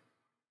learning.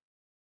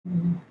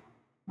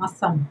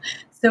 Awesome.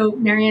 So,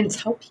 Marianne,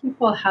 tell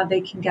people how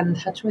they can get in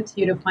touch with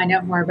you to find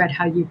out more about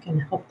how you can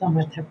help them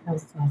with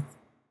hypnosis.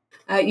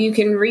 You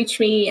can reach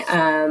me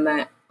on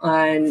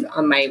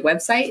my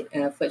website,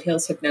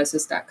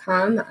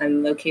 foothillshypnosis.com.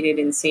 I'm located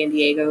in San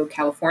Diego,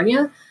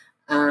 California,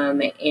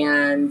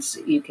 and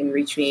you can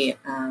reach me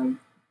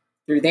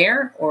through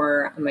there,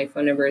 or my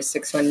phone number is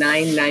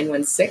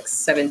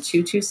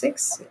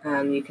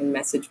 619-916-7226. You can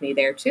message me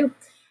there too.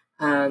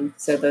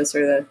 So those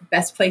are the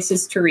best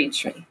places to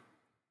reach me.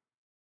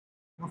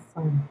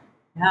 Awesome.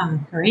 Yeah,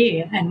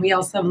 great. And we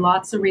also have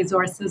lots of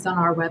resources on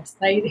our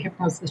website,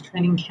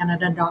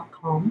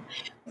 hypnosistrainingcanada.com.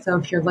 So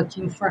if you're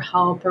looking for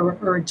help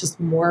or just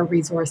more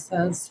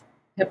resources,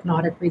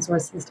 hypnotic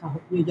resources to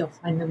help you, you'll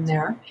find them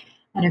there.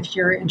 And if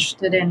you're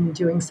interested in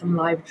doing some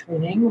live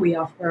training, we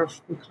offer a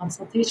free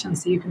consultation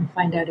so you can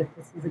find out if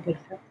this is a good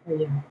fit for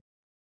you.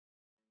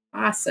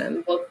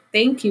 Awesome. Well,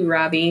 thank you,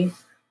 Robbie.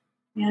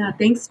 Yeah,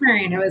 thanks,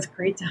 Marianne. It was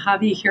great to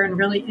have you here and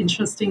really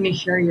interesting to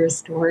hear your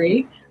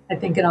story. I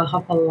think it'll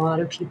help a lot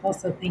of people.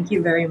 So thank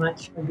you very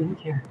much for being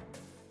here.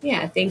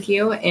 Yeah, thank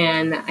you.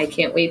 And I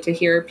can't wait to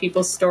hear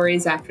people's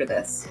stories after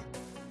this.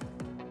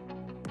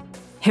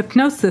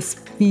 Hypnosis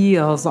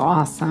feels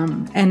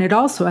awesome, and it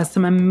also has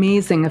some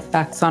amazing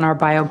effects on our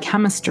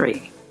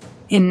biochemistry.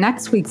 In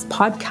next week's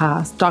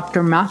podcast,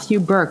 Dr. Matthew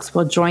Burks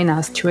will join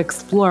us to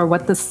explore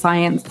what the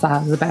science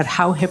says about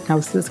how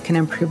hypnosis can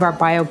improve our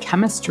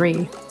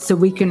biochemistry so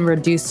we can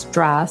reduce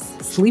stress,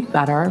 sleep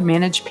better,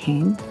 manage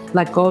pain,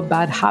 let go of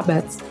bad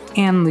habits,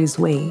 and lose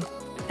weight.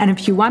 And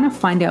if you want to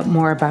find out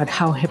more about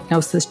how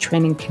hypnosis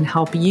training can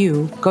help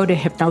you, go to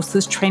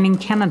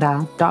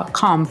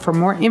hypnosistrainingcanada.com for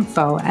more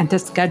info and to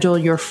schedule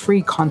your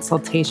free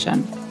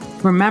consultation.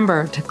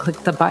 Remember to click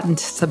the button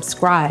to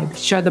subscribe,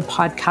 share the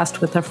podcast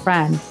with a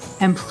friend,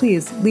 and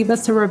please leave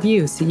us a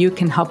review so you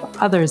can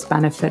help others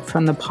benefit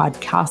from the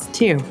podcast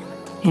too.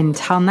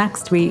 Until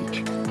next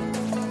week.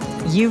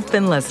 You've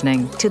been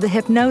listening to The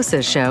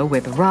Hypnosis Show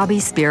with Robbie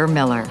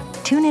Spear-Miller.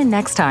 Tune in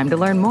next time to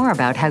learn more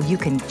about how you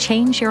can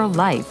change your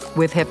life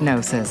with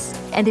hypnosis.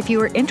 And if you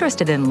are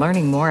interested in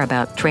learning more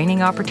about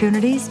training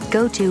opportunities,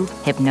 go to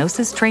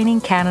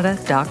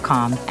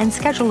hypnosistrainingcanada.com and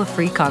schedule a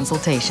free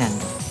consultation.